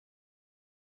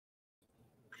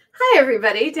Hi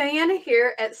everybody, Diana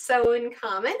here at Sew in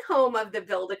Common, home of the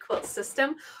Build a Quilt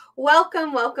system.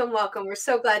 Welcome, welcome, welcome. We're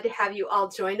so glad to have you all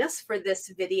join us for this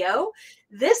video.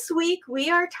 This week we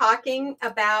are talking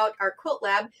about our Quilt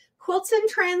Lab Quilts in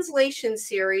Translation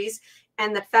series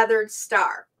and the Feathered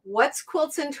Star. What's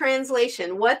Quilts in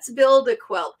Translation? What's Build a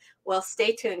Quilt? Well,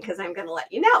 stay tuned because I'm going to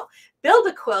let you know. Build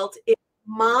a Quilt is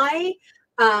my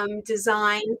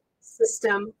design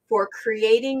system for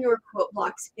creating your quilt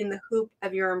blocks in the hoop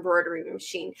of your embroidery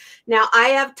machine. Now, I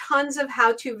have tons of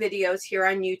how-to videos here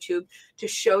on YouTube to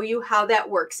show you how that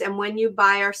works. And when you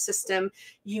buy our system,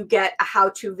 you get a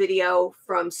how-to video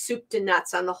from soup to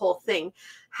nuts on the whole thing.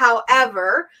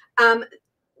 However,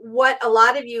 what a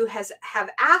lot of you have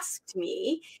asked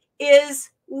me is,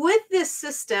 with this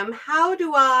system, how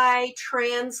do I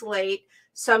translate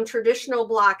some traditional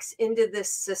blocks into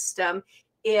this system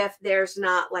if there's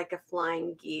not like a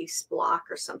flying geese block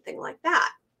or something like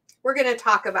that? We're going to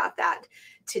talk about that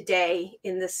today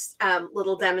in this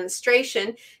little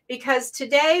demonstration, because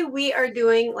today we are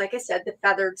doing, like I said, the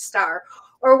feathered star,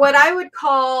 or what I would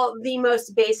call the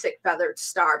most basic feathered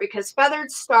star, because feathered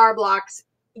star blocks,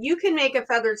 you can make a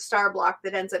feathered star block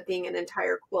that ends up being an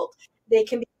entire quilt. They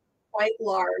can be quite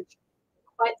large,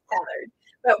 quite feathered,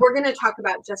 but we're going to talk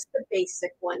about just the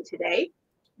basic one today.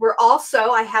 We're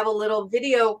also, I have a little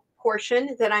video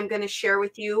portion that I'm going to share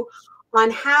with you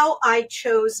on how I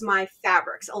chose my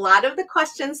fabrics. A lot of the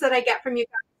questions that I get from you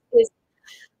guys is,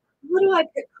 how do I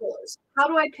pick colors? How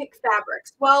do I pick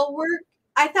fabrics? Well,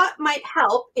 I thought might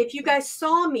help if you guys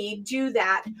saw me do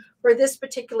that for this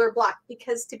particular block,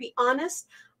 because to be honest,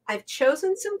 I've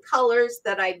chosen some colors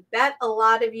that I bet a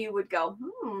lot of you would go,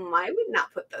 I would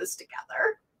not put those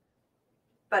together,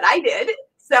 but I did.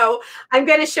 So I'm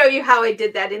going to show you how I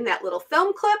did that in that little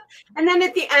film clip. And then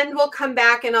at the end, we'll come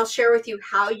back and I'll share with you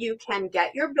how you can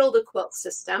get your Build a Quilt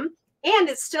system. And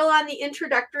it's still on the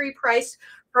introductory price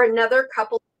for another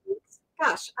couple of weeks.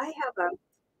 Gosh, I have a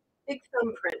big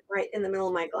thumbprint right in the middle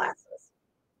of my glasses.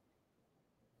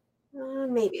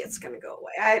 Maybe it's going to go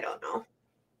away. I don't know.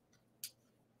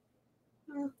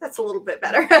 That's a little bit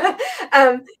better.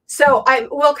 So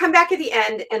we'll come back at the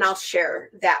end and I'll share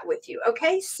that with you.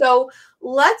 Okay, so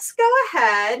let's go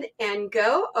ahead and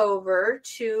go over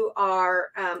to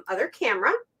our other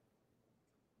camera.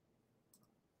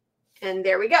 And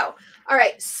there we go. All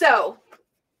right, so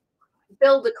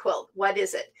Build a Quilt. What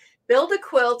is it? Build a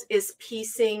Quilt is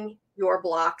piecing your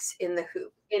blocks in the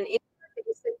hoop. And in the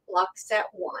basic block set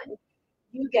one,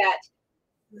 you get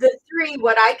the three,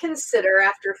 what I consider,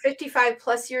 after 55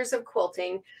 plus years of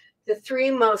quilting, the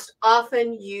three most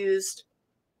often used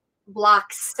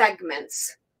block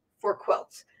segments for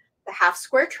quilts: the half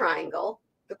square triangle,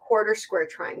 the quarter square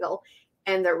triangle,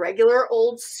 and the regular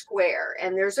old square.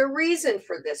 And there's a reason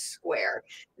for this square.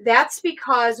 That's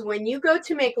because when you go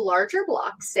to make larger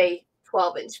blocks, say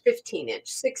 12-inch, 15-inch,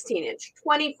 16-inch,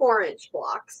 24-inch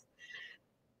blocks,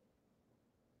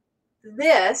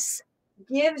 this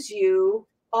gives you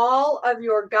all of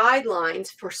your guidelines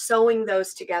for sewing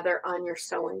those together on your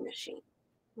sewing machine.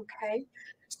 Okay,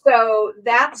 so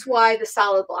that's why the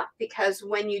solid block, because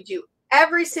when you do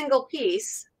every single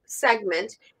piece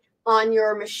segment on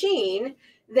your machine,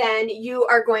 then you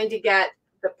are going to get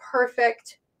the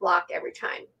perfect block every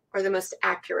time, or the most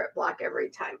accurate block every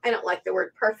time. I don't like the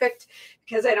word perfect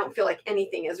because I don't feel like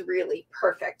anything is really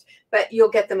perfect, but you'll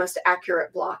get the most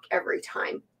accurate block every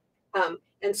time.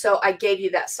 And so I gave you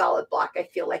that solid block. I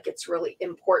feel like it's really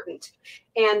important.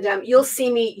 And you'll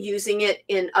see me using it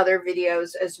in other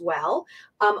videos as well.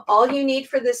 All you need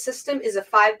for this system is a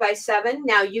 5x7.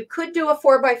 Now, you could do a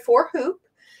 4x4 hoop,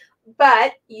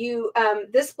 but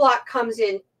this block comes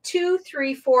in 2,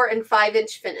 3, 4, and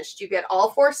 5-inch finished. You get all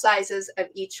 4 sizes of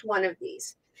each one of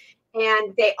these.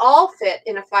 And they all fit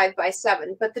in a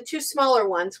 5x7, but the 2 smaller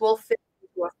ones will fit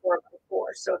into a 4x4.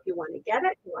 So if you want to get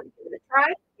it, you want to give it a try,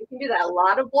 you can do that. A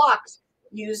lot of blocks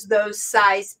use those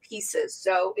size pieces.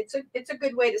 So it's a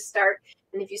good way to start.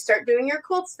 And if you start doing your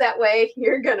quilts that way,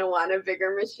 you're going to want a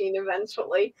bigger machine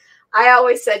eventually. I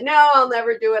always said, no, I'll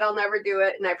never do it. I'll never do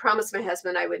it. And I promised my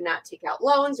husband I would not take out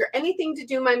loans or anything to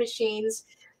do my machines.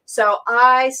 So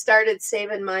I started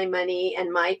saving my money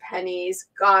and my pennies.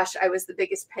 Gosh, I was the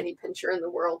biggest penny pincher in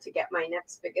the world to get my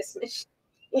next biggest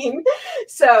machine.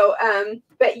 So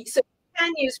you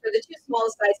can use for the 2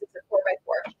 smallest sizes a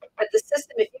 4x4. But the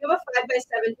system, if you have a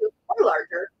 5x7 hoop or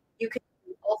larger, you can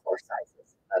use all 4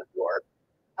 sizes of your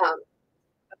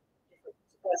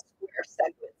square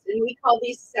segments. And we call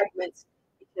these segments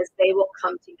because they will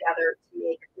come together to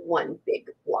make one big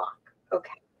block.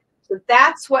 Okay, so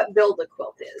that's what Build a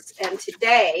Quilt is. And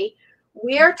today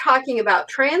we are talking about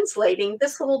translating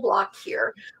this little block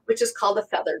here, which is called a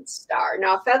feathered star.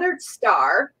 Now, a feathered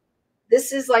star,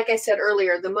 this is, like I said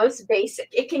earlier, the most basic.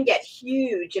 It can get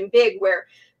huge and big where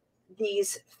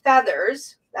these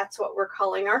feathers, that's what we're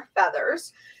calling our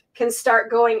feathers, can start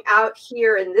going out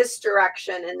here in this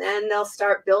direction, and then they'll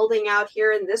start building out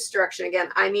here in this direction again.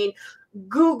 I mean,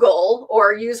 Google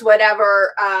or use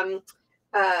whatever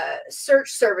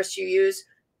search service you use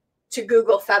to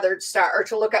Google feathered star or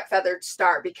to look up feathered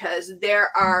star, because there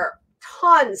are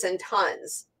tons and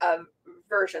tons of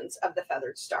versions of the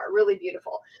feathered star. Really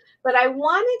beautiful. But I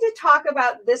wanted to talk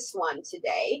about this one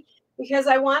today because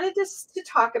I wanted to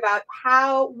talk about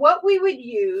what we would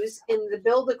use in the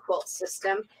Build a Quilt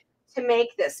system to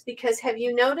make this. Because have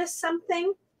you noticed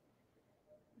something?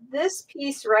 This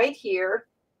piece right here,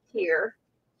 here,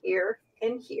 here,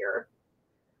 and here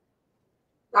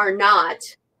are not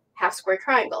half square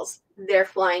triangles. They're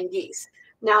flying geese.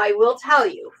 Now, I will tell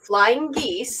you, flying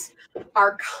geese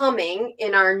are coming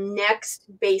in our next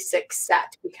basic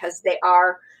set because they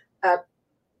are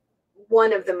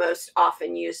one of the most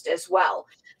often used as well.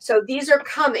 So these are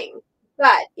coming.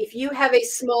 But if you have a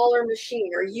smaller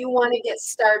machine or you want to get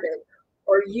started,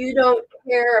 or you don't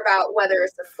care about whether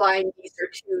it's a flying geese or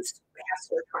two half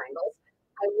square triangles,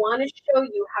 I want to show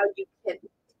you how you can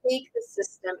take the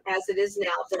system as it is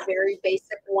now, the very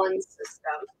basic one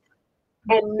system,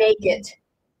 and make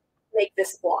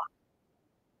this block.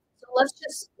 So let's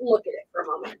just look at it for a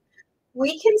moment.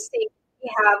 We can see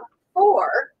we have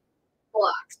 4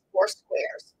 blocks, 4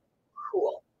 squares.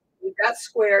 Cool. We've got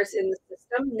squares in the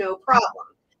system, no problem.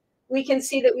 We can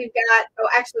see that we've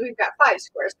got 5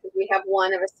 squares because we have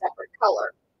one of a separate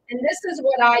color. And this is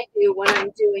what I do when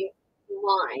I'm doing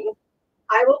line.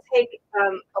 I will take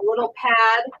a little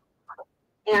pad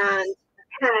and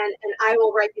a pen, and I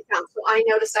will write these down. So I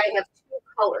notice I have 2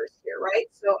 colors here, right?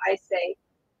 So I say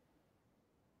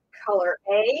color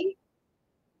A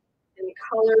and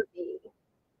color B.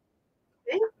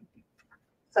 Okay?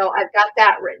 So I've got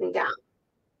that written down.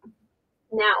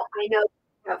 Now I know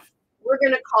we're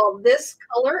going to call this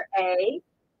color A,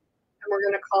 and we're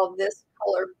going to call this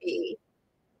color B.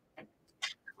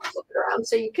 Flip it around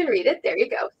so you can read it. There you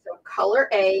go. So color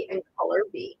A and color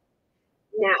B.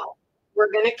 Now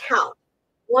we're going to count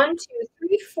 1, 2,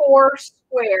 3, 4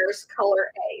 squares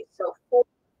color A. So 4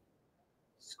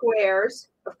 squares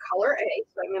of color A.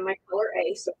 So I'm in my color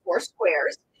A. So 4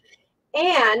 squares.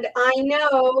 And I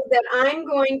know that I'm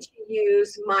going to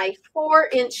use my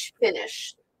 4-inch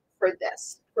finish for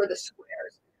this, for the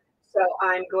squares. So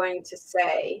I'm going to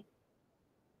say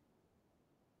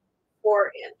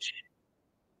 4-inch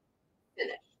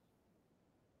finish.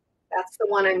 That's the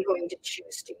one I'm going to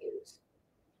choose to use.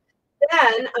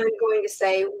 Then I'm going to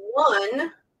say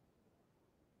 1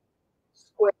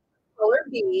 square color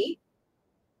B,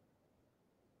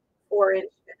 4-inch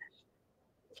finish.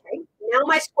 Okay, now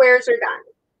my squares are done.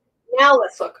 Now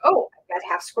let's look. Oh, I've got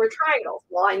half square triangles.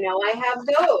 Well, I know I have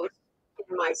those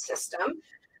in my system.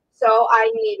 So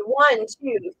I need 1,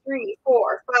 2, 3,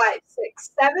 4, 5, 6,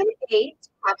 7, 8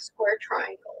 half square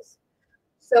triangles.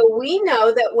 So we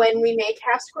know that when we make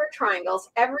half square triangles,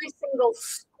 every single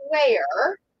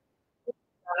square gives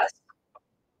us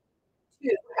 2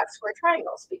 half square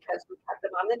triangles because we cut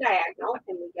them on the diagonal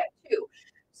and we get 2.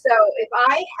 So if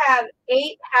I have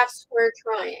 8 half square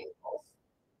triangles,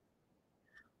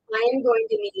 I am going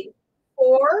to need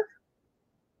 4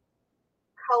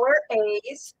 color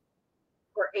A's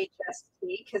for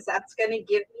HST because that's going to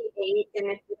give me 8.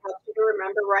 And if it helps you to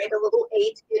remember, write a little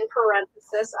 8 in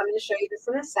parenthesis. I'm going to show you this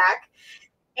in a sec.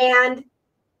 And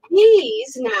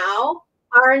these now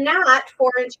are not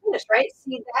 4-inch finish, right?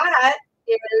 See, that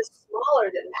is smaller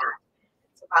than that.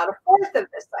 It's about 1/4 of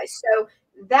this size. So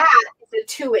that is a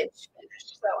 2-inch finish.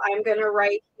 So I'm going to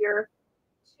write here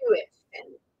 2-inch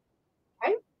finish.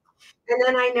 Okay. And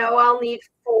then I know I'll need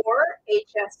 4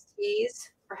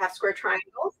 HSTs for half square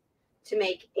triangles to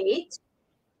make 8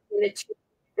 in a 2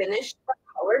 finish for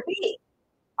color B.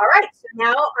 All right, so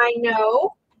now I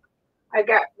know I've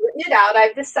got written it out.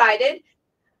 I've decided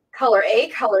color A,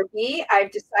 color B.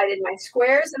 I've decided my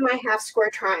squares and my half square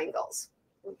triangles.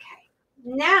 Okay,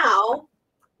 now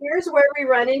here's where we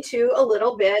run into a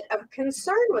little bit of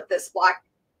concern with this block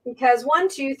because 1,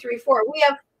 2, 3, 4, we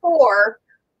have 4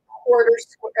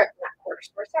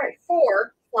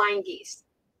 4 flying geese.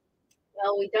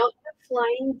 Well, we don't have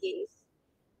flying geese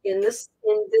in this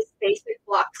basic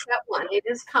block set 1. It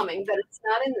is coming, but it's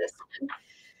not in this one.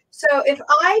 So if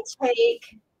I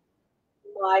take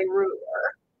my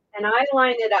ruler and I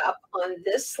line it up on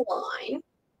this line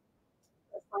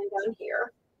down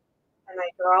here, and I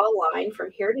draw a line from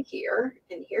here to here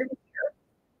and here to here,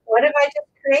 what have I just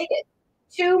created?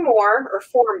 2 more, or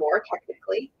 4 more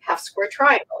technically, half square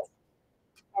triangles.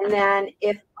 And then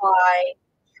if I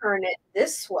turn it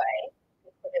this way,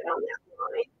 and put it on that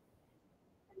line,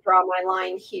 and draw my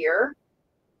line here,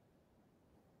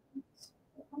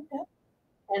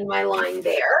 and my line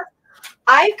there,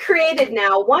 I've created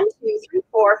now 1, 2, 3,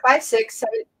 4, 5, 6,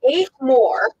 7, 8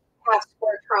 more half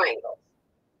square triangles.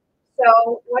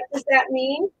 So what does that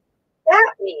mean?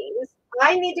 That means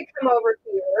I need to come over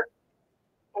here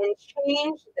and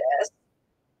change this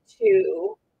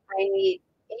to, I need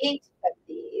 8 of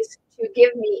these to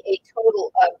give me a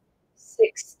total of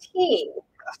 16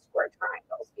 half square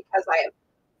triangles, because I have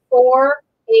 4,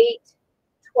 8,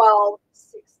 12,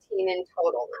 16 in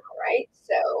total now, right?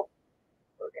 So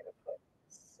we're going to put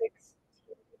 16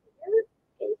 here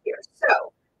and here.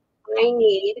 So I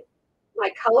need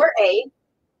my color A,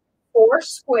 4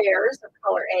 squares of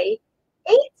color A,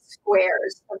 8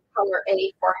 squares of color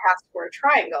A for half square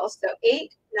triangles. So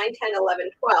 8, 9, 10,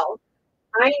 11, 12.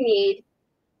 I need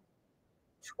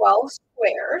 12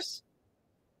 squares.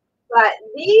 But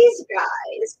these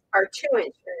guys are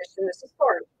 2-inch finished, and this is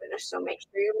 4-inch finished, so make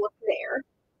sure you look there.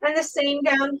 And the same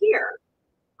down here.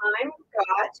 I've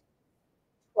got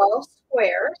 12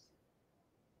 squares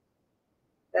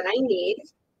that I need,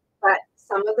 but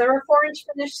some of them are 4-inch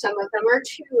finished, some of them are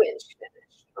 2-inch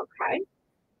finished, okay?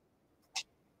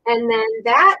 And then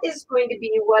that is going to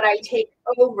be what I take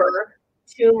over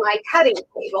to my cutting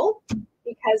table,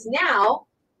 because now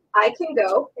I can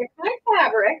go pick my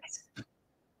fabrics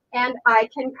and I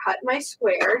can cut my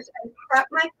squares and prep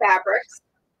my fabrics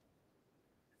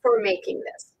for making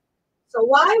this. So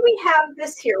while we have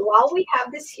this here,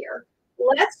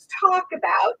 let's talk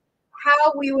about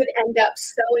how we would end up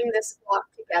sewing this block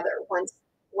together once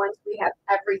we have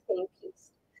everything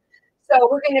pieced. So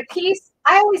we're going to piece.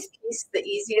 I always piece the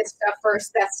easiest stuff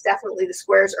first. That's definitely the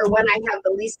squares, or when I have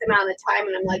the least amount of time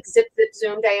and I'm like, zip, zip,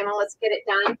 zoom, Diana, let's get it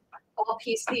done. I'll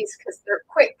piece these because they're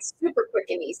quick, super quick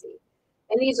and easy.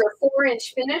 And these are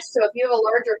 4-inch finished, so if you have a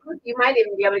larger hoop, you might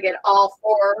even be able to get all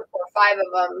 4 or 5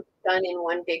 of them done in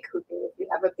one big hooping if you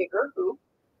have a bigger hoop.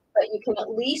 But you can at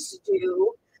least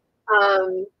do,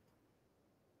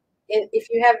 if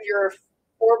you have your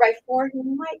 4x4, you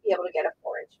might be able to get a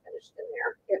 4-inch finished in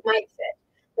there. It might fit,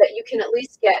 but you can at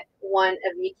least get one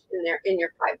of each in there in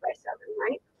your 5x7,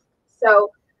 right?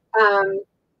 So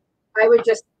I would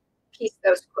just piece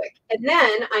those quick. And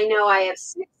then I know I have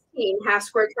 16 half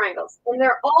square triangles, and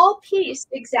they're all pieced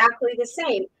exactly the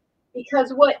same,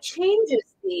 because what changes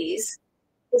these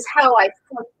is how I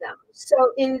flip them.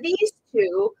 So in these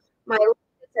two, my light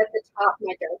is at the top,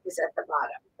 my dark is at the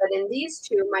bottom. But in these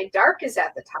two, my dark is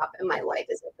at the top and my light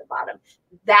is at the bottom.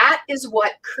 That is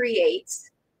what creates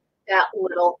that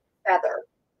little feather.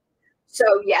 So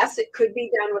yes, it could be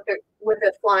done with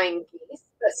a flying geese,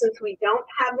 but since we don't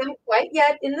have them quite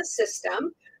yet in the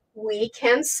system, we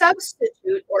can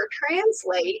substitute or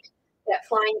translate that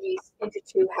flying geese into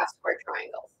 2 half square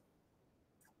triangles.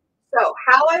 So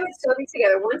how I would sew these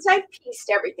together, once I've pieced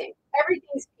everything's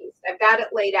pieced, I've got it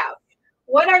laid out.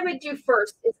 What I would do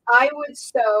first is I would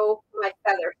sew my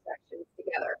feather sections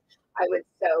together. I would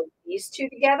sew these 2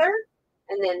 together,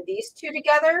 and then these 2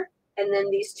 together, and then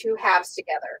these 2 halves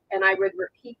together. And I would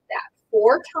repeat that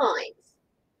 4 times.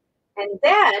 And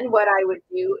then what I would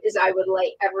do is I would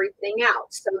lay everything out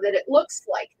so that it looks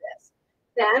like this.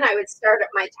 Then I would start at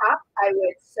my top. I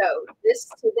would sew this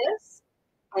to this,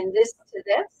 and this to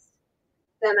this.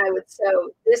 Then I would sew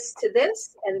this to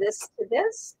this, and this to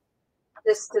this,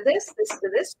 this to this, this to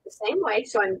this, the same way.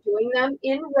 So I'm doing them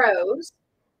in rows.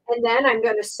 And then I'm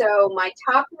going to sew my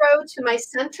top row to my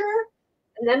center,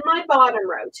 and then my bottom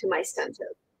row to my center.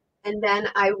 And then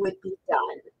I would be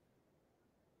done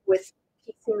with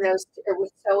piecing those, or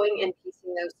with sewing and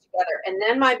piecing those together. And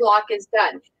then my block is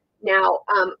done. Now,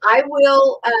 I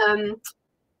will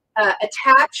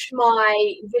attach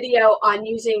my video on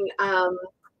using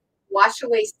wash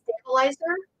away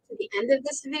stabilizer to the end of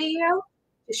this video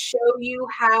to show you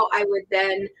how I would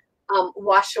then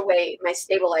wash away my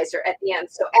stabilizer at the end.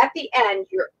 So at the end,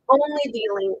 you're only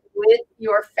dealing with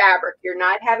your fabric. You're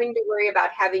not having to worry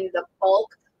about having the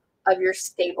bulk of your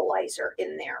stabilizer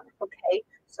in there, okay?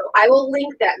 So I will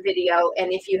link that video,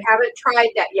 and if you haven't tried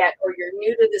that yet or you're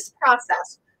new to this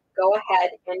process, go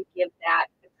ahead and give that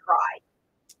a try.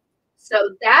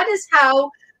 So that is how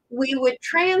we would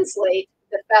translate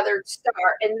the feathered star,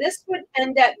 and this would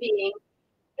end up being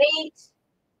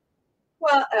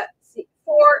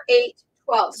 4, 8,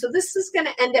 12. So this is going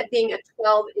to end up being a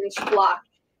 12-inch block.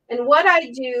 And what I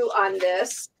do on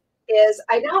this is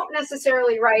I don't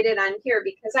necessarily write it on here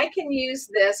because I can use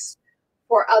this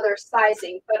for other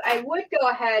sizing, but I would go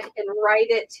ahead and write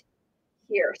it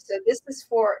here. So this is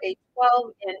for a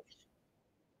 12-inch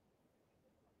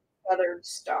feathered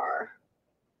star.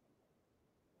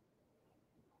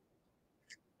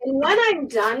 And when I'm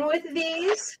done with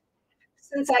these,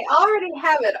 since I already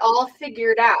have it all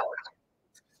figured out,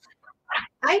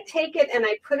 I take it and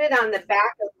I put it on the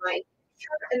back of my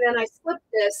shirt, and then I slip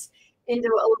this into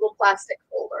a little plastic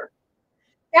folder.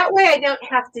 That way I don't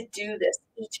have to do this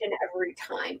each and every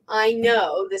time. I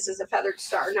know this is a feathered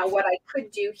star. Now what I could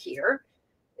do here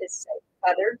is say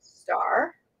feathered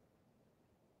star.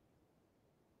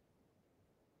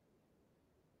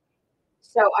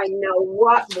 So I know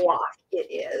what block it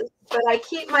is, but I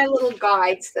keep my little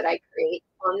guides that I create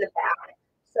on the back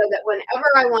so that whenever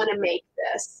I want to make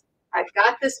this, I've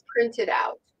got this printed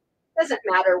out. Doesn't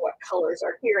matter what colors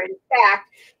are here. In fact,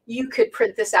 you could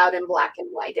print this out in black and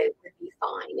white. It would be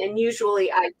fine. And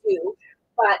usually I do,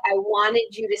 but I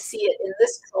wanted you to see it in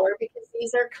this color because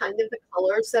these are kind of the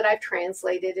colors that I've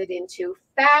translated it into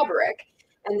fabric.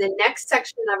 And the next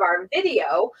section of our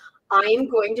video, I am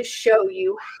going to show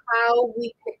you how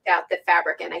we picked out the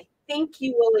fabric, and I think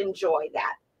you will enjoy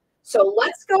that. So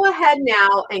let's go ahead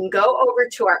now and go over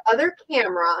to our other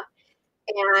camera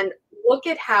and look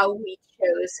at how we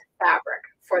chose fabric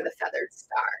for the feathered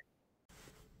star.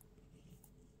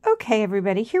 Okay,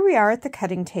 everybody, here we are at the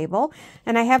cutting table,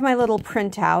 and I have my little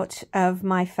printout of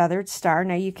my feathered star.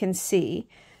 Now you can see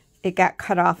it got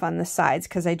cut off on the sides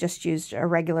because I just used a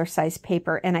regular size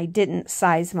paper, and I didn't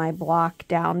size my block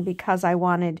down because I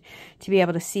wanted to be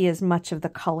able to see as much of the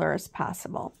color as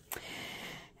possible.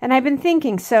 And I've been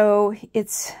thinking, so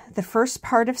it's the first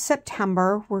part of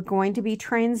September. We're going to be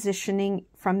transitioning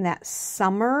from that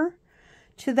summer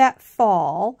to that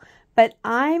fall, but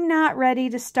I'm not ready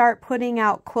to start putting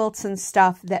out quilts and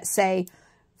stuff that say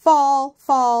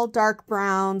fall, dark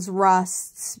browns,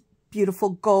 rusts, beautiful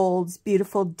golds,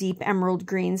 beautiful deep emerald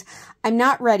greens. I'm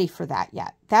not ready for that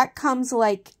yet. That comes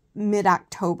like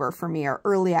mid-October for me, or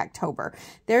early October.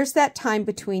 There's that time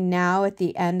between now at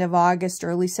the end of August,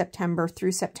 early September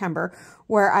through September,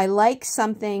 where I like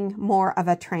something more of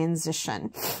a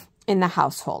transition in the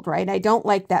household, right? I don't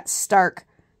like that stark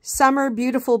summer,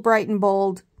 beautiful, bright and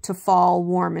bold, to fall,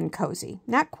 warm and cozy.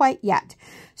 Not quite yet.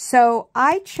 So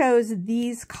I chose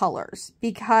these colors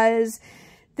because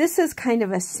this is kind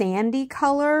of a sandy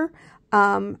color,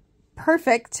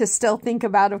 perfect to still think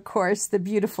about, of course, the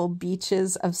beautiful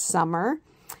beaches of summer.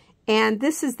 And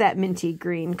this is that minty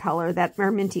green color,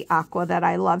 or minty aqua, that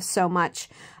I love so much.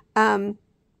 And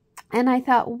I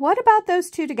thought, what about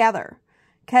those two together?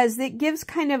 Because it gives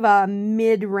kind of a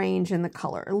mid-range in the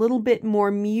color, a little bit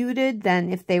more muted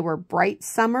than if they were bright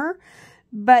summer,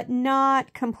 but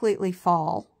not completely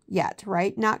fall yet,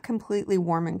 right? Not completely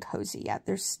warm and cozy yet.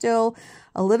 There's still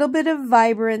a little bit of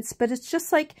vibrance, but it's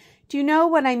just like, do you know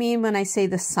what I mean when I say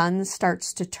the sun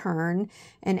starts to turn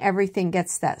and everything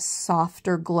gets that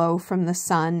softer glow from the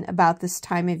sun about this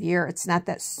time of year? It's not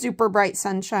that super bright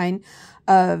sunshine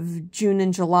of June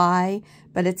and July,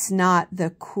 but it's not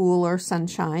the cooler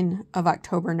sunshine of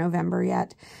October, November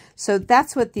yet. So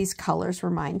that's what these colors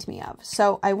remind me of.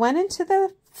 So I went into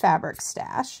the fabric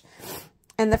stash,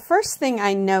 and the first thing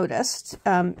I noticed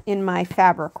in my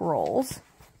fabric rolls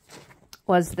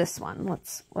was this one.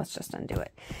 Let's just undo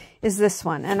it. Is this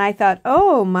one. And I thought,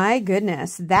 oh my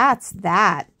goodness, that's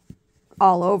that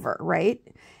all over, right?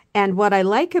 And what I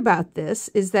like about this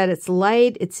is that it's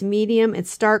light, it's medium,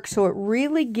 it's dark, so it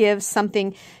really gives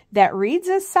something that reads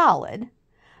as solid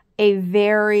a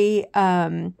very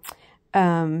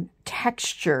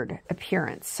textured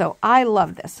appearance. So I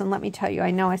love this. And let me tell you,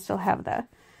 I know I still have the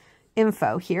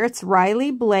info here. It's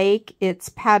Riley Blake. It's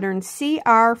pattern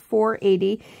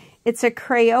CR480. It's a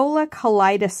Crayola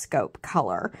kaleidoscope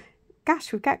color.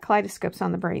 Gosh, we've got kaleidoscopes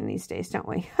on the brain these days, don't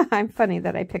we? I'm funny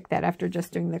that I picked that after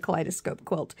just doing the kaleidoscope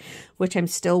quilt, which I'm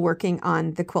still working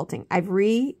on the quilting. I've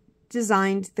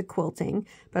redesigned the quilting,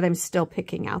 but I'm still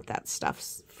picking out that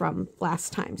stuff from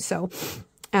last time. So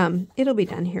it'll be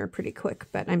done here pretty quick,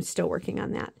 but I'm still working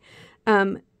on that.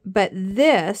 But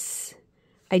this,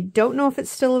 I don't know if it's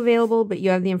still available, but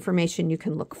you have the information. You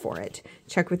can look for it.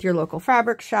 Check with your local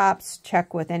fabric shops.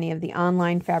 Check with any of the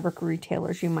online fabric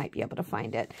retailers. You might be able to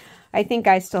find it. I think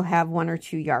I still have 1 or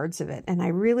 2 yards of it, and I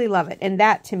really love it. And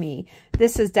that, to me,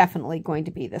 this is definitely going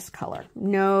to be this color.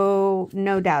 No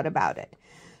doubt about it.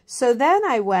 So then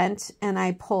I went and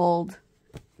I pulled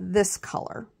this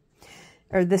color,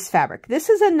 or this fabric. This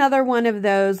is another one of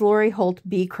those Lori Holt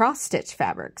B cross-stitch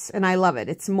fabrics, and I love it.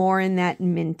 It's more in that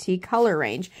minty color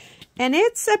range, and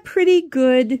it's a pretty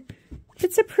good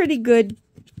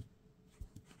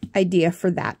idea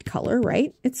for that color,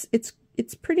 right? It's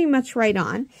it's pretty much right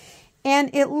on. And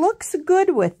it looks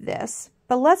good with this,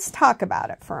 but let's talk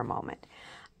about it for a moment.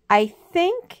 I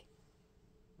think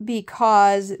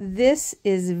because this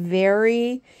is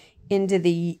very into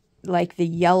the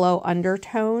yellow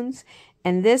undertones,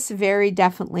 and this very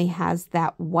definitely has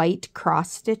that white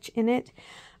cross stitch in it,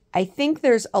 I think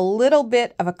there's a little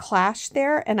bit of a clash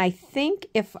there, and I think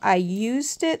if I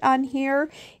used it on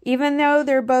here, even though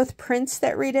they're both prints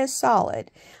that read as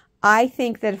solid, I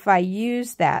think that if I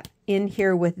use that in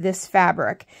here with this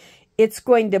fabric, it's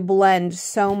going to blend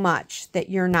so much that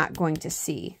you're not going to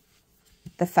see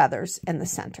the feathers in the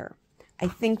center. I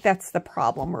think that's the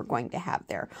problem we're going to have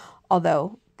there,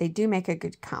 although they do make a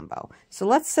good combo. So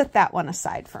let's set that one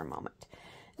aside for a moment.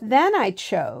 Then I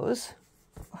chose,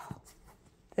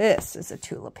 this is a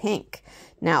Tula Pink.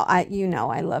 Now, you know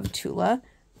I love Tula.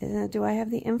 Do I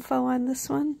have the info on this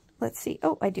one? Let's see.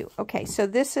 Oh, I do. Okay, so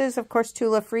this is, of course,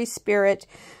 Tula Free Spirit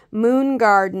Moon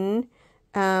Garden.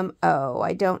 Oh,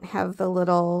 I don't have the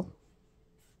little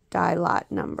die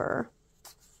lot number.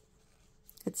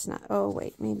 It's not. Oh,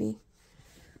 wait, maybe.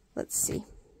 Let's see.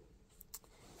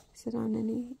 Is it on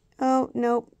any? Oh,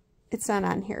 nope. It's not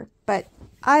on here. But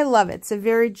I love it. It's a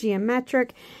very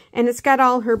geometric, and it's got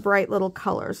all her bright little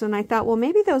colors. And I thought, well,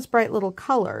 maybe those bright little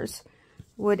colors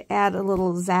would add a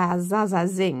little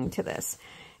zing to this.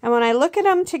 And when I look at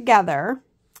them together,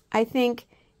 I think,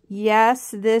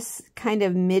 yes, this kind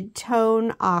of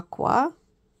mid-tone aqua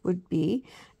would be.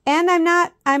 And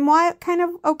I'm kind of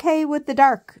okay with the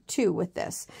dark too with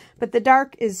this. But the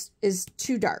dark is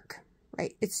too dark,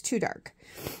 right? It's too dark.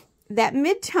 That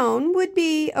mid-tone would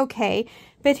be okay.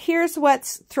 But here's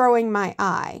what's throwing my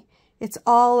eye. It's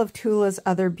all of Tula's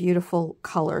other beautiful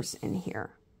colors in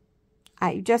here.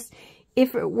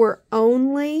 If it were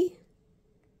only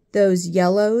those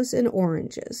yellows and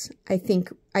oranges, I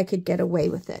think I could get away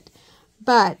with it.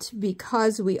 But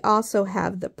because we also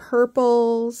have the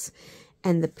purples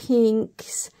and the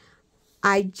pinks,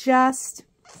 I'm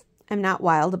not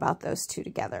wild about those two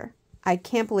together. I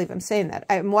can't believe I'm saying that.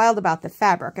 I'm wild about the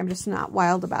fabric. I'm just not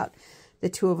wild about the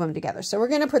two of them together. So we're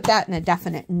going to put that in a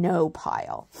definite no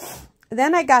pile.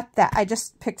 Then I got that. I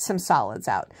just picked some solids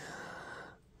out.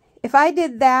 If I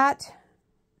did that,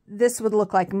 this would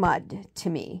look like mud to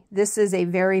me. This is a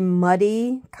very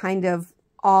muddy kind of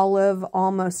olive,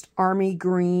 almost army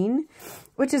green,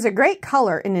 which is a great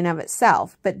color in and of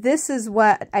itself. But this is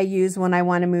what I use when I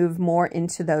want to move more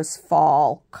into those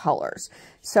fall colors.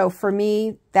 So for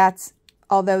me,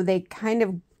 although they kind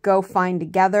of go fine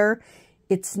together,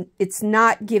 it's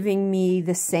not giving me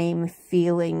the same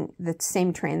feeling, the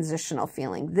same transitional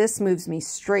feeling. This moves me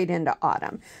straight into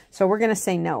autumn. So we're going to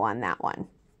say no on that one.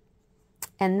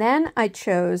 And then I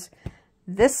chose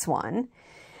this one.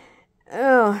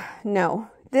 Oh, no.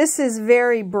 This is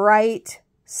very bright,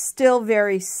 still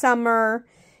very summer,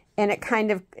 and it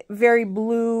kind of very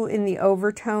blue in the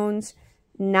overtones.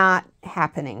 Not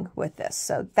happening with this.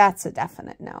 So that's a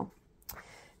definite no.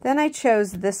 Then I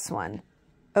chose this one.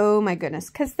 Oh my goodness,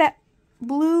 because that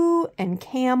blue and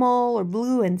camel or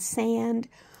blue and sand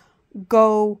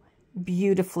go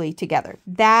beautifully together.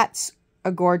 That's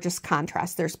a gorgeous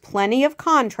contrast. There's plenty of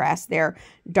contrast there,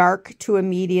 dark to a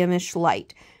medium-ish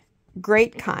light.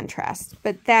 Great contrast,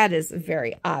 but that is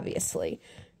very obviously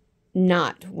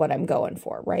not what I'm going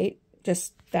for, right?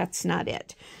 Just, that's not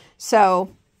it.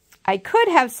 So I could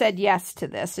have said yes to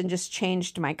this and just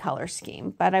changed my color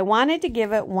scheme, but I wanted to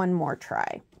give it one more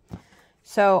try.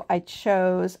 So I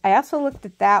also looked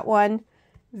at that one,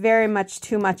 very much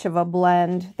too much of a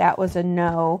blend. That was a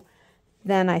no.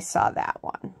 Then I saw that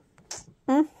one.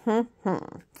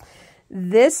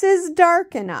 This is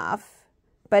dark enough,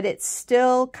 but it's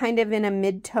still kind of in a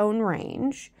mid-tone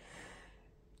range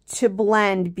to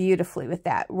blend beautifully with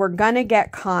that. We're going to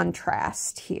get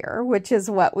contrast here, which is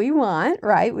what we want,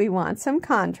 right? We want some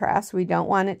contrast. We don't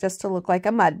want it just to look like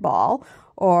a mud ball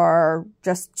or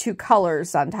just two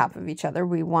colors on top of each other.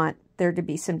 We want there to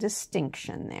be some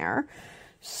distinction there.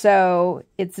 So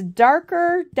it's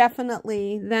darker,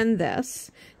 definitely, than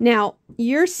this. Now,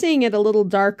 you're seeing it a little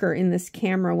darker in this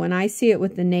camera. When I see it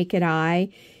with the naked eye,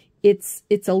 it's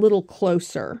a little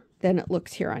closer than it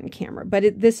looks here on camera.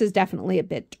 But this is definitely a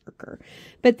bit darker.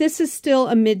 But this is still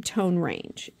a mid-tone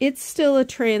range. It's still a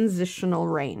transitional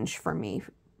range for me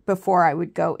before I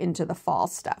would go into the fall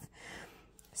stuff.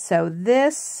 So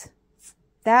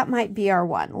that might be our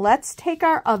one. Let's take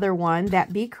our other one,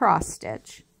 that Bee Cross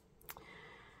Stitch.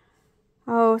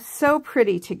 Oh, so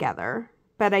pretty together.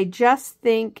 But I just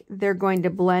think they're going to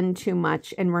blend too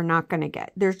much and we're not going to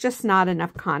get, there's just not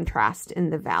enough contrast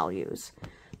in the values.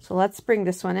 So let's bring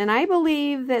this one. And I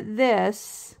believe that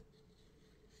this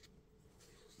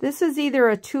This is either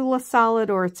a Tula solid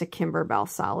or it's a Kimberbell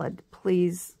solid.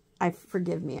 Please,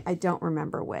 forgive me, I don't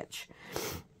remember which.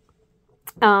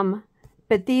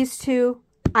 But these two,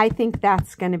 I think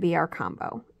that's going to be our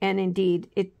combo. And indeed,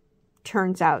 it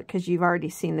turns out, because you've already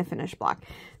seen the finished block,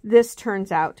 this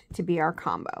turns out to be our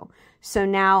combo. So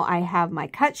now I have my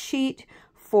cut sheet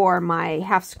for my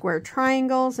half square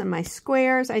triangles and my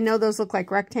squares. I know those look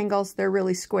like rectangles. They're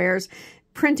really squares.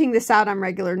 Printing this out on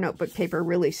regular notebook paper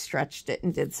really stretched it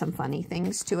and did some funny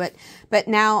things to it. But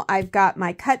now I've got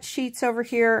my cut sheets over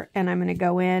here, and I'm going to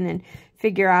go in and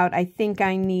figure out, I think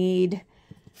I need,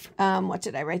 what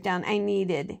did I write down? I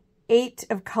needed 8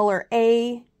 of color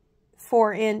A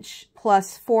 4-inch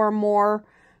plus 4 more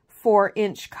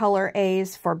 4-inch color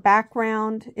A's for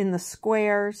background in the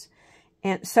squares.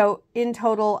 And so in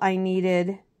total, I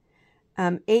needed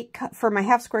 8 for my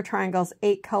half square triangles,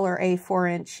 8 color A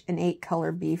 4-inch and 8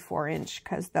 color B 4-inch,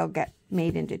 because they'll get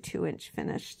made into 2-inch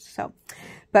finished. So,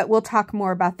 but we'll talk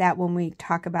more about that when we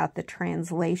talk about the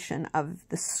translation of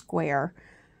the square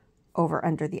over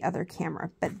under the other camera.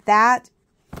 But that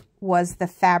was the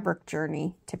fabric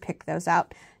journey to pick those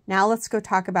out. Now let's go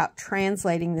talk about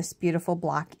translating this beautiful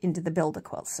block into the Build A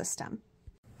Quilt system.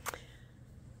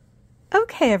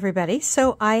 Okay, everybody,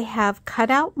 so I have cut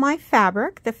out my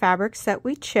fabric, the fabrics that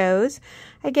we chose.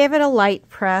 I gave it a light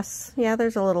press. Yeah,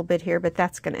 there's a little bit here, but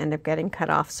that's going to end up getting cut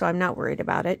off, so I'm not worried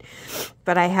about it.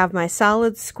 But I have my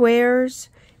solid squares,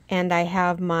 and I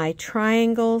have my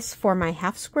triangles for my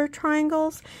half square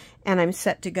triangles, and I'm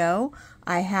set to go.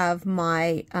 I have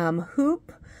my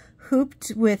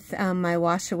hooped with my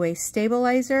wash away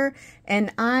stabilizer,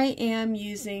 and I am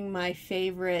using my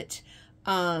favorite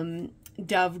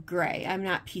Dove Gray. I'm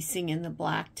not piecing in the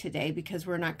black today because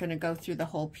we're not going to go through the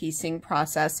whole piecing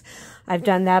process. I've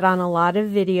done that on a lot of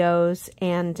videos,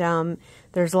 and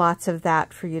there's lots of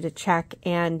that for you to check.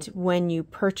 And when you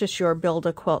purchase your Build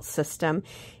A Quilt system,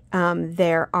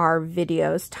 there are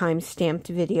videos,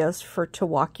 time-stamped videos to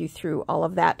walk you through all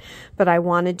of that. But I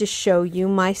wanted to show you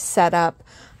my setup.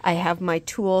 I have my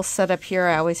tools set up here.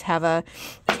 I always have a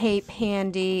tape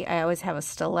handy. I always have a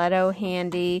stiletto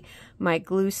handy, my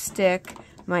glue stick,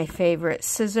 my favorite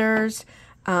scissors,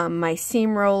 my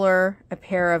seam roller, a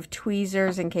pair of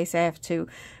tweezers in case I have to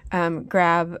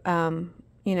grab,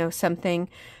 you know, something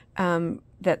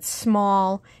that's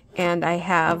small, and I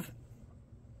have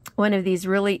one of these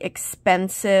really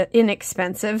inexpensive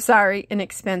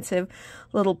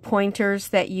little pointers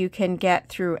that you can get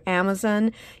through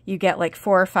Amazon. You get like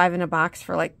 4 or 5 in a box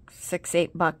for like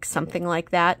 $6-8, something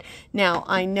like that. Now,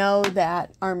 I know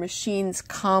that our machines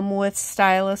come with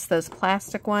stylus, those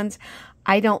plastic ones.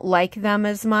 I don't like them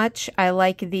as much. I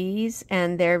like these,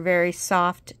 and they're very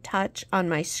soft touch on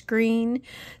my screen.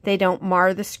 They don't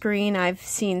mar the screen. I've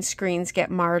seen screens get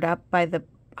marred up by the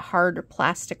hard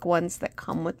plastic ones that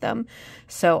come with them.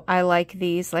 So I like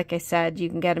these. Like I said, you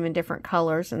can get them in different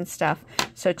colors and stuff.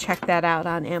 So check that out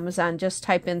on Amazon. Just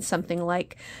type in something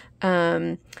like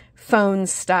phone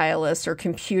stylus or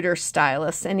computer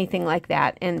stylus, anything like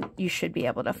that, and you should be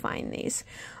able to find these.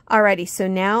 Alrighty, so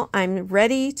now I'm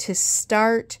ready to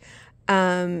start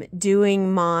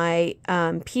doing my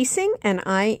piecing, and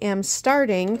I am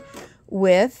starting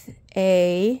with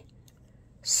a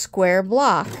square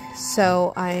block.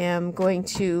 So I am going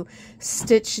to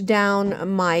stitch down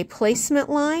my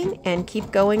placement line and keep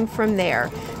going from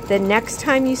there. The next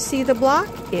time you see the block,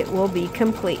 it will be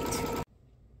complete.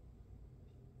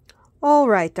 All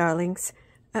right, darlings.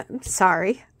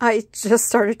 Sorry, I just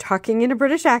started talking in a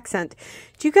British accent.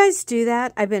 Do you guys do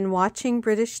that? I've been watching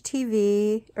British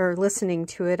TV or listening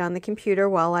to it on the computer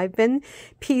while I've been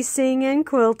piecing and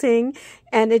quilting,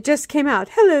 and it just came out.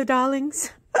 Hello,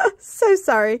 darlings. So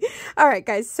sorry. All right,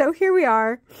 guys, so here we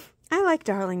are. I like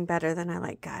darling better than I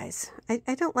like guys.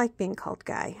 I don't like being called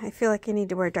guy. I feel like I need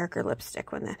to wear darker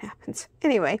lipstick when that happens.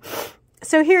 Anyway,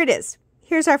 so here it is.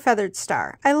 Here's our feathered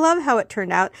star. I love how it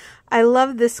turned out. I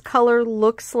love this color,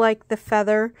 looks like the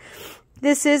feather.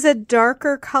 This is a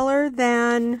darker color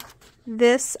than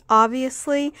this,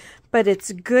 obviously, but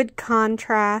it's good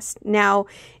contrast. Now,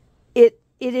 it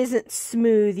isn't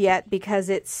smooth yet because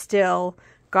it's still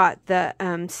got the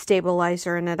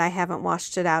stabilizer in it. I haven't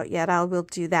washed it out yet. I will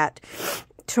do that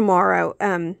tomorrow.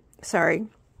 Sorry,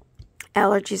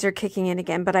 allergies are kicking in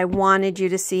again, but I wanted you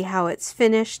to see how it's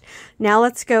finished. Now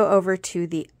let's go over to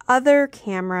the other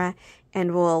camera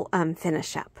and we'll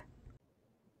finish up.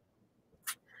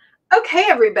 Okay,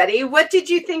 everybody, what did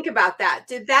you think about that?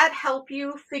 Did that help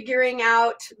you figuring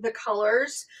out the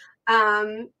colors?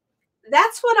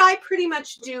 That's what I pretty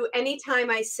much do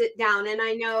anytime I sit down. And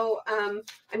I know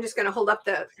I'm just going to hold up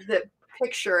the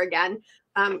picture again.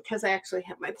 because I actually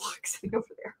have my block sitting over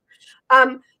there.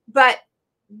 But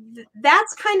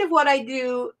that's kind of what I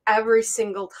do every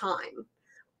single time.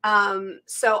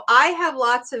 So I have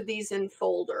lots of these in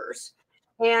folders.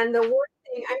 And the one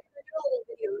thing, I'm going to do a little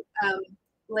video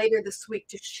later this week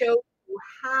to show you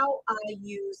how I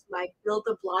use my Build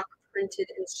a Block printed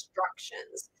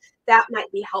instructions. That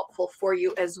might be helpful for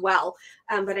you as well.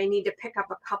 But I need to pick up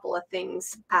a couple of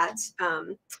things at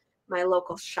my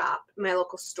local shop, my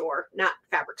local store, not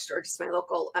fabric store, just my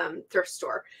local thrift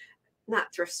store,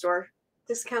 not thrift store,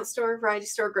 discount store, variety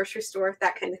store, grocery store,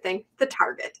 that kind of thing. The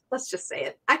Target. Let's just say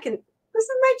it. This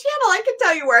is my channel. I can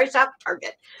tell you where I shop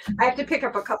Target. I have to pick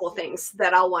up a couple of things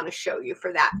that I'll want to show you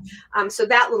for that. So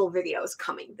that little video is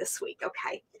coming this week.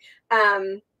 Okay.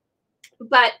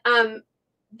 But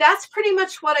that's pretty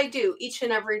much what I do each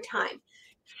and every time.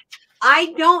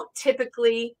 I don't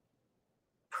typically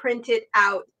print it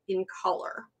out in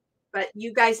color, but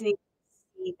you guys need to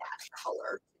see that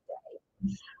color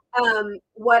today.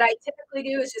 What I typically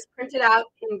do is just print it out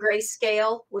in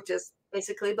grayscale, which is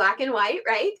basically black and white,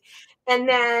 right? And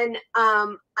then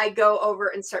I go over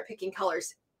and start picking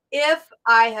colors. If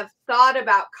I have thought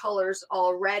about colors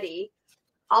already,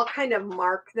 I'll kind of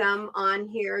mark them on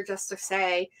here just to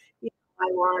say, you know,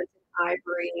 I want an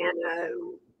ivory and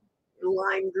a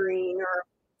lime green or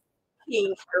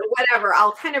pink or whatever.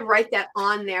 I'll kind of write that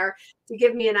on there to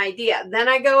give me an idea. Then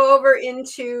I go over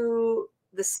into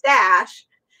the stash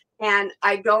and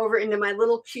I go over into my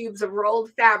little cubes of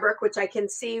rolled fabric, which I can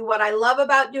see. What I love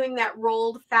about doing that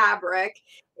rolled fabric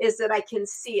is that I can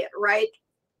see it right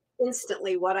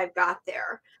instantly what I've got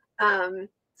there.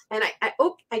 And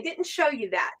I didn't show you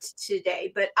that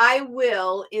today, but I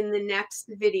will in the next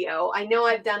video. I know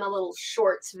I've done a little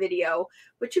shorts video,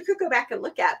 which you could go back and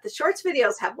look at. The shorts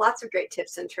videos have lots of great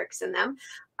tips and tricks in them,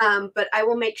 but I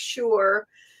will make sure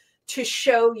to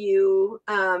show you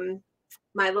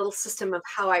my little system of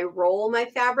how I roll my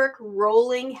fabric.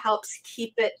 Rolling helps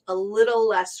keep it a little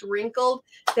less wrinkled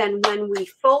than when we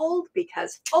fold,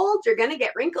 because fold, you're going to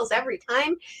get wrinkles every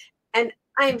time. And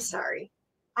I'm sorry,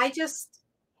 I just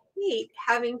hate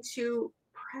having to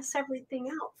press everything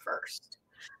out first.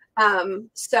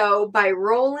 So by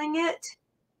rolling it,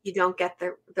 you don't get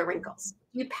the wrinkles.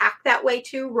 You pack that way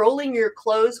too. Rolling your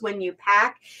clothes when you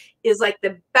pack is like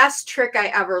the best trick I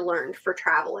ever learned for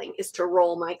traveling, is to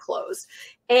roll my clothes.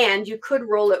 And you could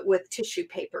roll it with tissue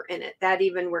paper in it. That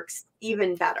even works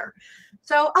even better.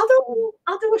 So I'll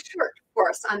do a short for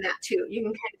us on that too. You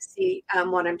can kind of see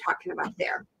what I'm talking about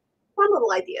there. Fun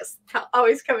little ideas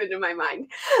always come into my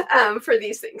mind for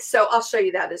these things. So I'll show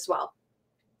you that as well.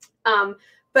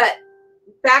 But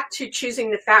back to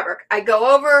choosing the fabric. I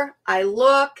go over, I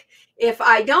look. If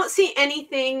I don't see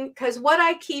anything, because what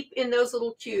I keep in those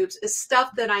little cubes is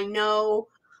stuff that I know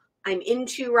I'm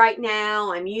into right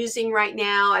now, I'm using right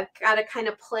now. I've got a kind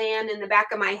of plan in the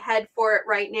back of my head for it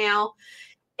right now.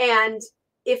 And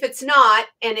if it's not,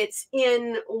 and it's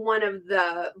in one of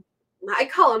the, I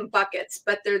call them buckets,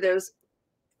 but they're those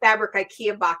fabric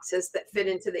IKEA boxes that fit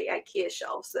into the IKEA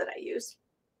shelves that I use.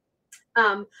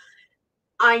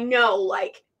 I know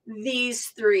like these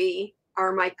three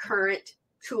are my current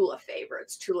Tula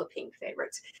favorites, Tula pink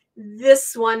favorites.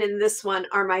 This one and this one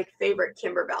are my favorite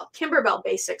Kimberbell. Kimberbell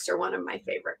Basics are one of my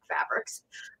favorite fabrics.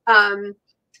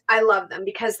 I love them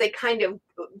because they go,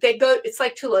 it's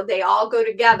like Tula, they all go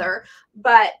together,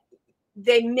 but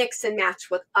they mix and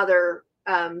match with other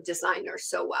designers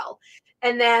so well.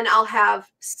 And then I'll have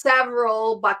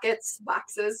several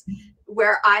boxes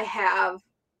where I have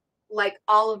like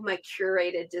all of my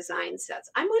curated design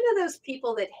sets. I'm one of those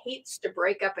people that hates to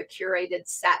break up a curated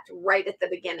set right at the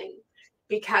beginning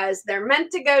because they're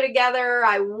meant to go together.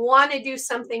 I want to do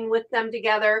something with them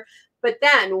together. But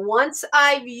then once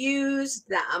I've used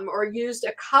them or used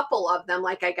a couple of them,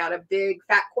 like I got a big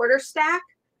fat quarter stack,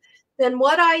 then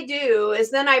what I do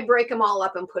is then I break them all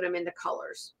up and put them into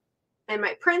colors. And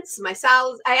my prints, my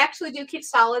solids, I actually do keep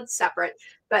solids separate,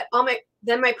 but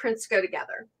then my prints go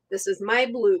together. This is my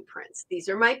blue prints. These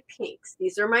are my pinks.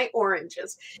 These are my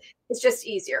oranges. It's just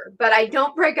easier. But I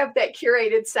don't break up that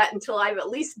curated set until I've at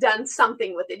least done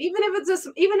something with it. Even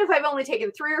if I've only taken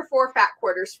 3 or 4 fat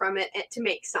quarters from it to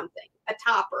make something, a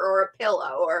topper or a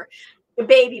pillow or a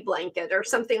baby blanket or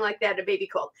something like that, a baby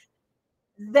quilt.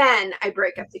 Then I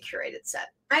break up the curated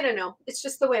set. I don't know. It's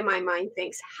just the way my mind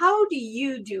thinks. How do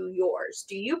you do yours?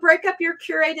 Do you break up your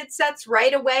curated sets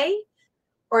right away?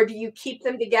 Or do you keep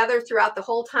them together throughout the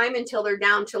whole time until they're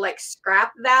down to like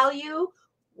scrap value?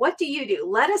 What do you do?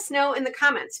 Let us know in the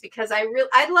comments, because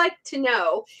I'd like to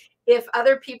know if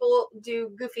other people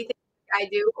do goofy things like I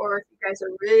do, or if you guys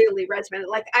are really regimented.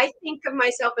 Like I think of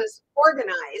myself as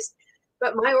organized,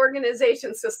 but my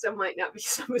organization system might not be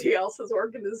somebody else's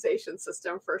organization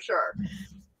system for sure.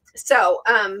 So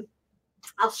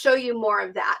I'll show you more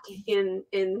of that in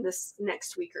this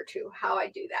next week or two, how I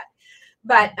do that.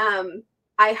 But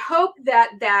I hope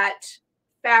that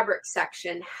fabric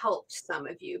section helped some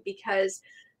of you, because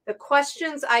the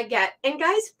questions I get, and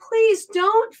guys, please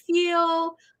don't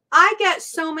feel, I get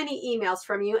so many emails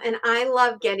from you, and I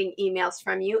love getting emails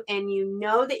from you, and you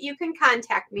know that you can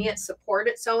contact me at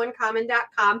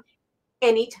support@sewincommon.com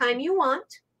anytime you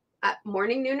want, at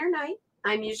morning, noon, or night.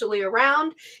 I'm usually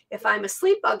around. If I'm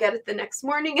asleep, I'll get it the next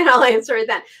morning and I'll answer it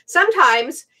then.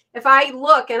 Sometimes if I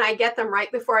look and I get them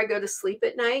right before I go to sleep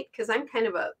at night, because I'm kind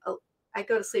of I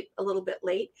go to sleep a little bit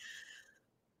late,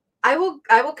 I will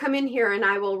come in here and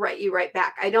I will write you right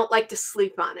back. I don't like to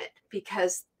sleep on it,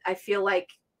 because I feel like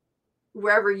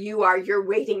wherever you are, you're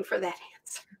waiting for that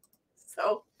answer.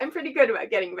 So I'm pretty good about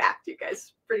getting back to you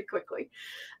guys pretty quickly.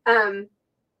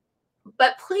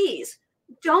 But please,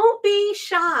 don't be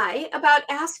shy about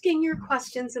asking your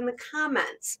questions in the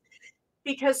comments,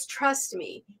 because trust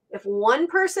me, if one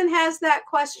person has that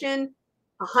question,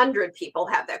 100 people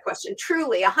have that question.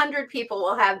 Truly, 100 people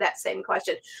will have that same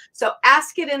question. So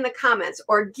ask it in the comments,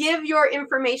 or give your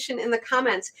information in the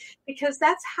comments, because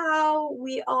that's how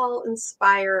we all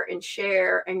inspire and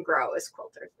share and grow as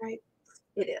quilters, right?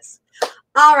 It is.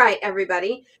 All right,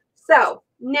 everybody. So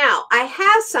now I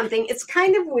have something. It's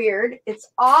kind of weird. It's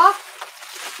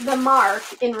off the mark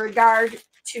in regard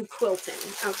to quilting,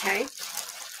 okay?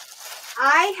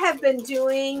 I have been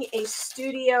doing a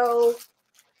studio,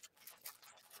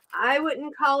 I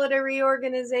wouldn't call it a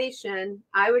reorganization.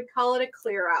 I would call it a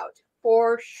clear out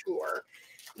for sure,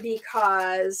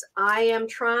 because I am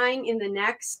trying in the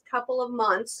next couple of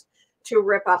months to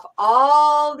rip up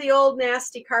all the old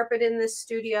nasty carpet in this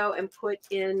studio and put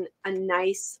in a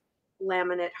nice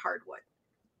laminate hardwood.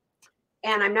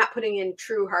 And I'm not putting in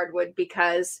true hardwood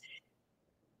because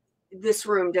this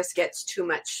room just gets too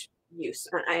much use.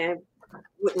 I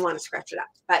wouldn't want to scratch it up,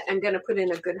 but I'm going to put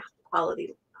in a good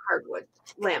quality hardwood,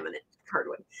 laminate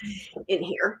hardwood in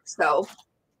here. So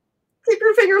keep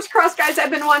your fingers crossed, guys. I've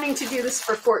been wanting to do this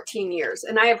for 14 years,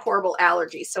 and I have horrible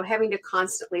allergies. So having to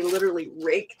constantly literally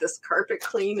rake this carpet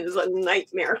clean is a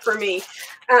nightmare for me.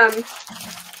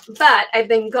 But I've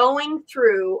been going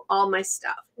through all my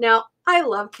stuff. Now, I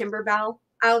love Kimberbell.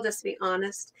 I'll just be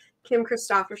honest. Kim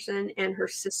Christopherson and her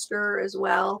sister as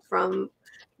well, from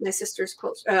my sister's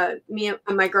quilt, me and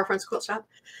my girlfriend's quilt shop,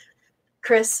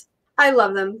 Chris. I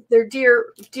love them. They're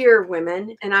dear, dear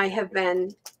women, and I have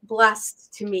been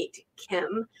blessed to meet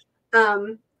Kim.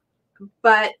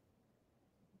 But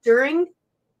during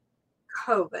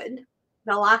COVID,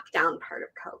 the lockdown part of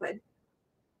COVID,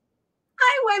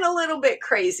 I went a little bit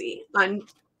crazy on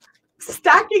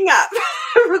stocking up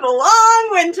for the long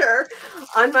winter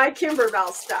on my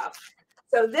Kimberbell stuff.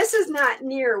 So this is not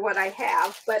near what I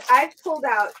have, but I've pulled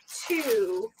out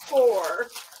 2, 4,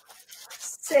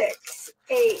 6,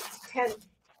 8, 10,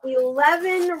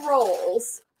 11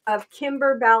 rolls of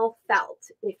Kimberbell felt.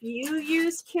 If you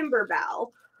use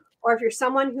Kimberbell, or if you're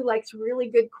someone who likes really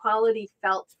good quality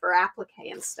felt for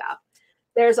applique and stuff,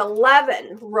 there's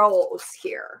 11 rolls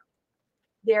here.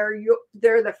 They're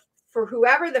the, for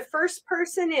whoever the first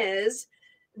person is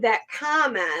that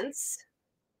comments,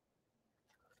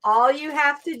 all you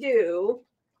have to do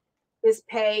is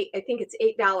pay, I think it's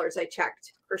 $8 I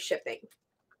checked for shipping.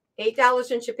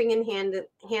 $8 in shipping and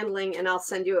handling, and I'll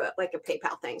send you like a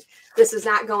PayPal thing. This is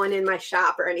not going in my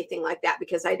shop or anything like that,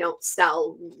 because I don't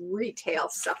sell retail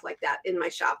stuff like that in my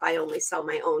shop. I only sell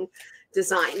my own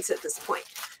designs at this point.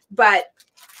 But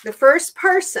the first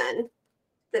person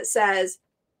that says,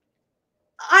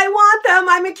 I want them,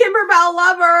 I'm a Kimberbell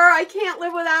lover, I can't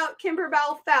live without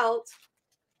Kimberbell felt,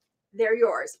 they're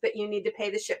yours, but you need to pay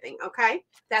the shipping, okay?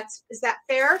 Is that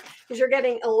fair? Because you're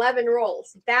getting 11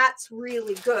 rolls. That's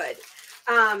really good.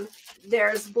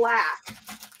 There's black.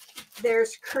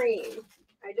 There's cream.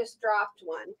 I just dropped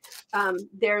one.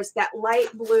 There's that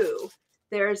light blue.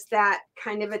 There's that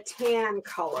kind of a tan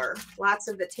color. Lots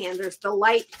of the tan. There's the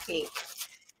light pink.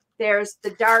 There's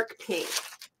the dark pink.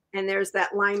 And there's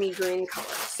that limey green color.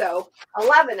 So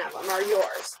 11 of them are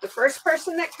yours. The first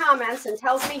person that comments and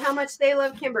tells me how much they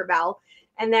love Kimberbell,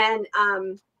 and then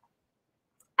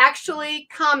actually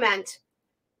comment,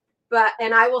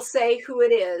 and I will say who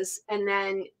it is, and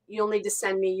then you'll need to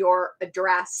send me your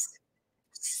address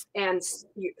and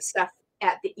stuff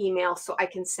at the email so I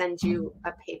can send you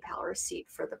a PayPal receipt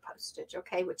for the postage,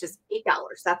 okay? Which is $8.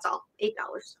 That's all,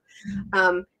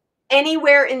 $8.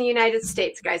 Anywhere in the United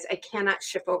States, guys, I cannot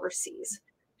ship overseas.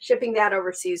 Shipping that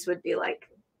overseas would be like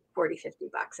 40, 50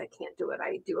 bucks. I can't do it.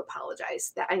 I do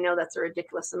apologize. That I know that's a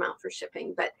ridiculous amount for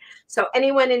shipping, but so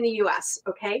anyone in the US,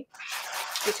 okay,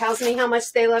 who tells me how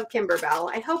much they love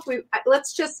Kimberbell, I hope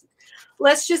let's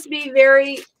just be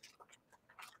very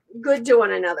good to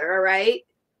one another. All right.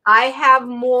 I have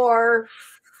more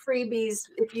freebies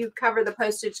if you cover the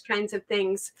postage kinds of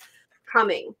things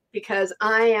coming, because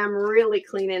I am really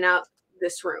cleaning up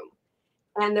this room,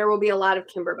 and there will be a lot of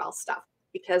Kimberbell stuff,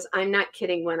 because I'm not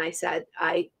kidding when I said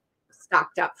I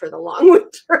stocked up for the long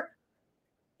winter.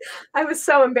 I was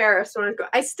so embarrassed when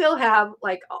I still have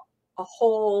like a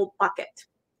whole bucket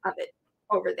of it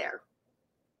over there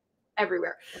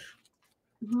everywhere.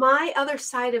 My other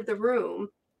side of the room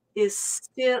is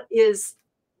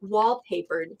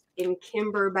wallpapered in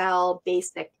Kimberbell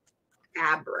basic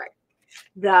fabric,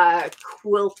 the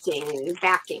quilting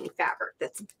backing fabric.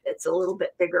 It's a little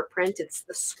bit bigger print. It's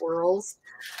the swirls,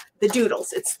 the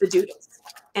doodles. It's the doodles,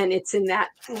 and it's in that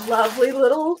lovely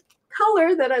little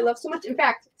color that I love so much. In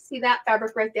fact, see that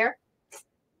fabric right there?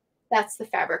 That's the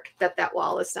fabric that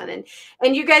wall is done in.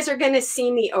 And you guys are going to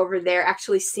see me over there,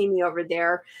 actually see me over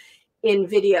there in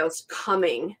videos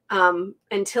coming.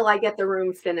 Until I get the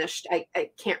room finished, I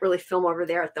can't really film over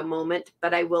there at the moment,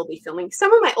 but I will be filming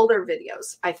some of my older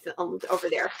videos I filmed over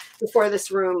there before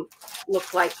this room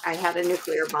looked like I had a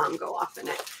nuclear bomb go off in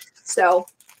it. So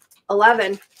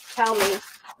 11, tell me,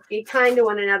 be kind to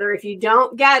one another. If you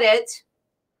don't get it,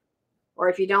 or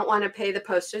if you don't want to pay the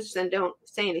postage, then don't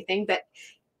say anything. But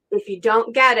if you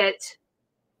don't get it,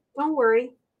 don't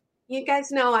worry. You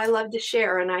guys know I love to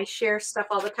share, and I share stuff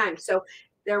all the time. So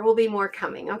there will be more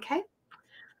coming. Okay.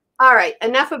 All right.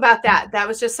 Enough about that. That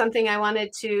was just something I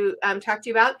wanted to talk to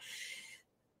you about.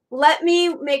 Let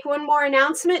me make one more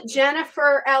announcement.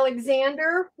 Jennifer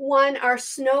Alexander won our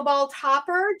snowball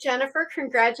topper. Jennifer,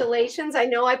 congratulations. I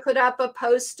know I put up a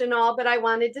post and all, but I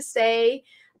wanted to say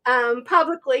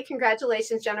publicly,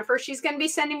 congratulations, Jennifer. She's going to be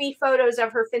sending me photos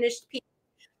of her finished piece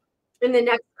in the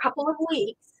next couple of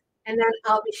weeks, and then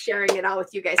I'll be sharing it all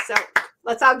with you guys. So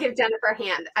let's all give Jennifer a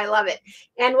hand. I love it.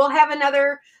 And we'll have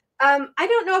another, I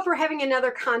don't know if we're having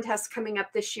another contest coming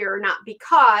up this year or not,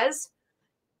 because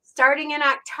starting in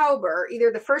October,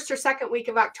 either the first or second week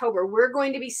of October, we're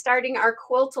going to be starting our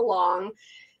Quilt Along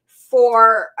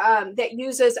for that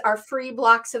uses our free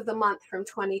blocks of the month from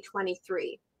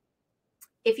 2023.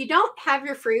 If you don't have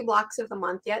your free blocks of the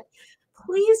month yet,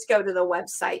 please go to the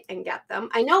website and get them.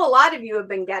 I know a lot of you have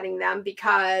been getting them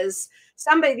because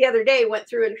somebody the other day went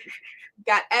through and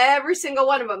got every single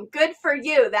one of them. Good for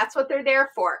you. That's what they're there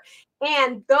for.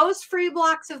 And those free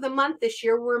blocks of the month this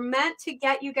year were meant to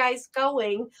get you guys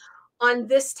going on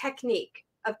this technique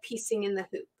of piecing in the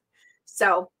hoop.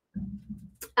 So,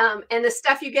 and the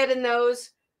stuff you get in those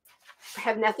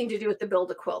have nothing to do with the Build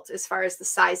a Quilt as far as the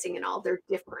sizing and all. They're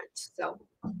different. So,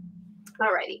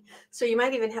 alrighty. So you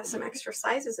might even have some extra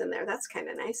sizes in there. That's kind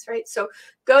of nice, right? So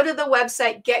go to the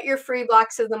website, get your free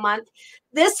blocks of the month.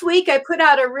 This week, I put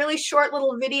out a really short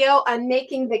little video on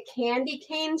making the candy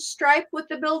cane stripe with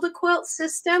the Build a Quilt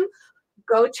system.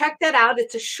 Go check that out.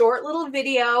 It's a short little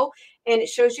video, and it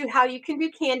shows you how you can do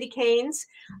candy canes.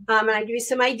 And I give you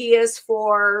some ideas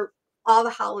for all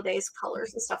the holidays,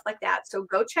 colors and stuff like that. So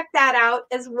go check that out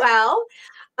as well.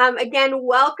 Again,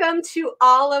 welcome to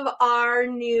all of our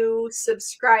new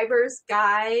subscribers,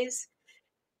 guys.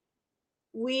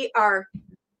 We are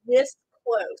this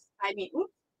close. I mean,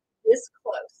 this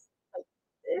close. Like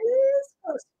this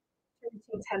close to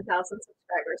reaching 10,000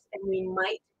 subscribers, and we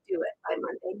might do it by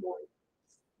Monday morning.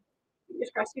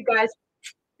 Fingers crossed, you guys.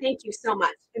 Thank you so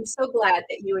much. I'm so glad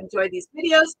that you enjoy these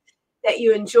videos, that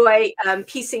you enjoy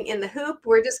piecing in the hoop.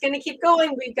 We're just going to keep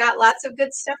going. We've got lots of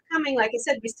good stuff coming. Like I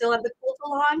said, we still have the Quilt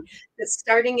Along that's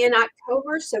starting in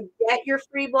October. So get your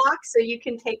free block so you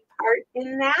can take part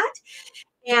in that.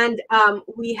 And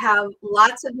we have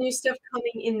lots of new stuff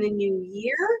coming in the new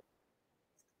year.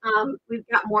 We've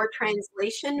got more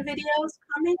translation videos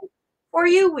coming for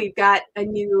you. We've got a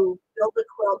new Build a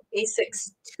Quilt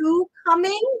Basics 2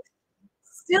 coming.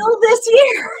 Still this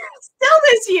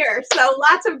year. So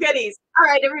lots of goodies. All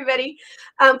right, everybody,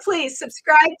 please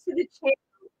subscribe to the channel,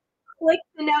 click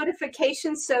the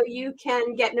notifications so you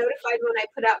can get notified when I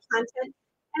put out content,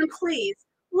 and please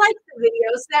like the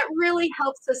videos. That really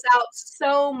helps us out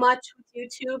so much with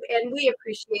YouTube, and we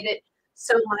appreciate it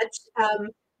so much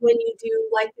when you do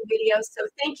like the videos. So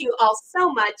thank you all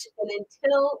so much, and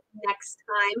until next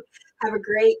time, have a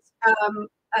great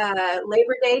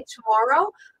Labor Day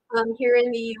tomorrow. Here in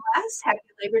the U.S. Happy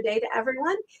Labor Day to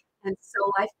everyone. And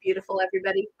so life beautiful,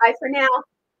 everybody. Bye for now.